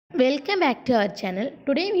Welcome back to our channel.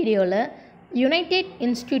 Today video la United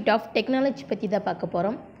Institute of Technology பத்தி தான் பார்க்க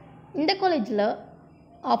போறோம். இந்த காலேஜ்ல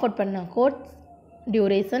ஆஃபர் பண்ண course,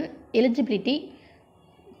 duration, eligibility,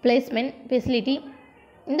 placement, facility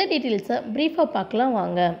இந்த டீடைல்ஸை பிரீஃபா பார்க்கலாம்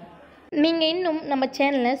வாங்க. நீங்க இன்னும் நம்ம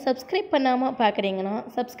சேனலை சப்ஸ்கிரைப் பண்ணாம பார்க்குறீங்கன்னா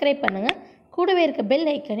சப்ஸ்கிரைப் பண்ணுங்க. கூடவே இருக்க பெல்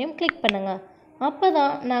ஐகானையும் கிளிக் பண்ணுங்க.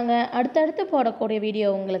 அப்பதான் நாங்க அடுத்தடுத்து போடக்கூடிய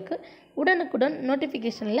வீடியோ உங்களுக்கு உடனுக்குடன்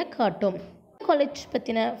நோட்டிஃபிகேஷன்ல காட்டும். காலேஜ்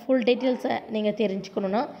பற்றின ஃபுல் டீட்டெயில்ஸை நீங்கள்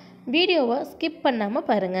தெரிஞ்சுக்கணுன்னா வீடியோவை ஸ்கிப் பண்ணாமல்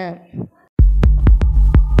பாருங்கள்.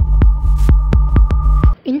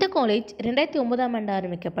 இந்த காலேஜ் 2009ஆம் ஆண்டு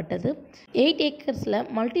ஆரம்பிக்கப்பட்டது. 8 ஏக்கர்ஸில்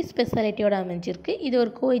மல்டி ஸ்பெஷாலிட்டியோடு அமைஞ்சிருக்கு. இது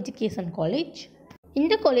ஒரு கோ எஜுகேஷன் காலேஜ்.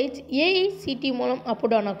 இந்த காலேஜ் ஏஐசிடி மூலம்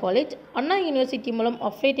அப்ரூவ் ஆன காலேஜ். அண்ணா யூனிவர்சிட்டி மூலம்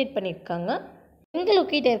அஃபிலியேட் பண்ணியிருக்காங்க. எங்கே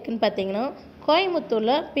லொக்கேட் இருக்குன்னு பார்த்தீங்கன்னா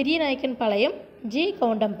கோயம்புத்தூரில் பெரியநாயக்கன்பாளையம்,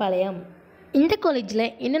 கவுண்டம்பாளையம். இந்த காலேஜில்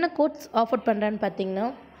என்னென்ன கோர்ஸ் ஆஃபர் பண்ணுறான்னு பார்த்தீங்கன்னா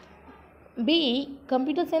BE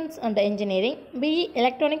computer science and engineering, BE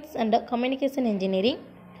electronics and communication engineering,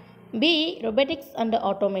 BE robotics and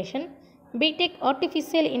automation, BTech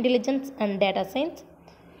artificial intelligence and data science,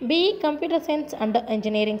 BE computer science and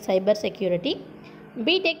engineering cyber security,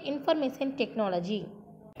 BTech information technology.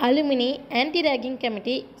 Alumni, anti ragging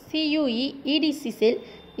committee, சியூஇ, etc sell,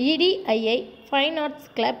 EDII, fine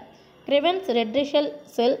arts club, ப்ரிவென்ஸ் ரெட்ரிஷல்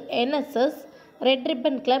sell, NSS, red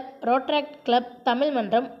ribbon club, Rotaract club, Tamil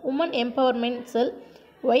மன்றம், woman empowerment செல்,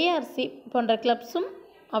 YRC போன்ற கிளப்ஸும்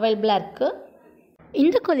அவைலபிளாக இருக்குது.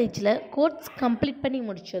 இந்த காலேஜில் course complete பண்ணி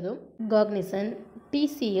முடித்ததும் Cognizant,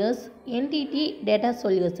 TCS, entity data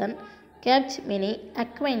solution, கேப்ச் mini,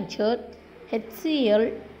 அக்வென்ச்சர், HCL,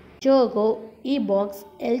 Joko, iBox,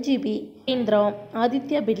 LGP, Indira,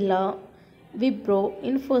 Aditya Birla, Wipro,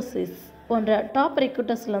 Infosys போன்ற top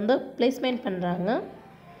ரெக்ரூட்டர்ஸ்லேருந்து placement பண்ணுறாங்க.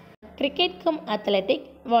 Cricket come athletic,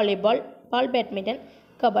 volleyball, ball badminton,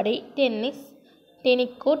 kabaddi, tennis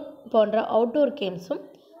court போன்ற outdoor கேம்ஸும்,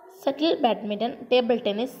 shuttle badminton, table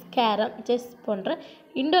tennis, carrom, chess போன்ற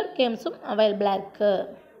இண்டோர் கேம்ஸும் அவைலபிளாக இருக்குது.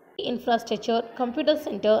 Infrastructure, computer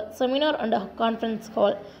centre, seminar and conference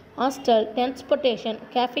hall, hostel, transportation,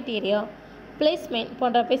 cafeteria, placement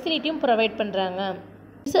போன்ற ஃபெசிலிட்டியும் provide பண்ணுறாங்க.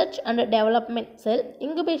 Research and development sell,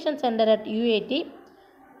 incubation centre at யூஏடி,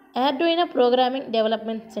 Arduino programming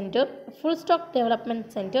development centre, full stock development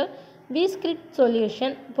centre, விஸ்கிரிப்ட்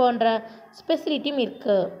solution போன்ற ஸ்பெசிலிட்டியும்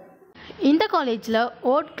இருக்குது. இந்த காலேஜில்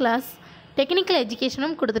ஓர்ட் கிளாஸ் டெக்னிக்கல்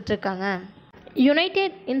எஜுகேஷனும் கொடுத்துட்ருக்காங்க.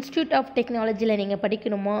 யுனைடெட் இன்ஸ்டியூட் ஆஃப் டெக்னாலஜியில் நீங்கள்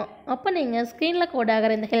படிக்கணுமோ அப்போ நீங்கள் ஸ்க்ரீனில்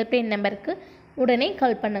கோடாகிற இந்த ஹெல்ப்லைன் நம்பருக்கு உடனே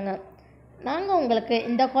கால் பண்ணுங்கள். நாங்கள் உங்களுக்கு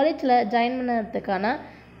இந்த காலேஜில் ஜாயின் பண்ணுறதுக்கான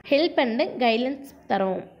ஹெல்ப் அண்டு கைட்லைன்ஸ்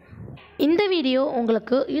தரோம். இந்த வீடியோ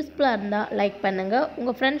உங்களுக்கு யூஸ்ஃபுல்லாக இருந்தால் லைக் பண்ணுங்கள்,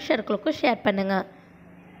 உங்கள் ஃப்ரெண்ட்ஸ் சர்க்கிளுக்கும் ஷேர் பண்ணுங்கள்.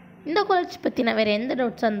 இந்த காலேஜ் பற்றின வேறு எந்த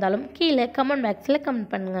டவுட்ஸாக இருந்தாலும் கீழே கமெண்ட் பாக்ஸில்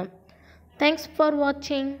கமெண்ட் பண்ணுங்கள். தேங்க்ஸ் ஃபார்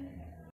வாட்சிங்.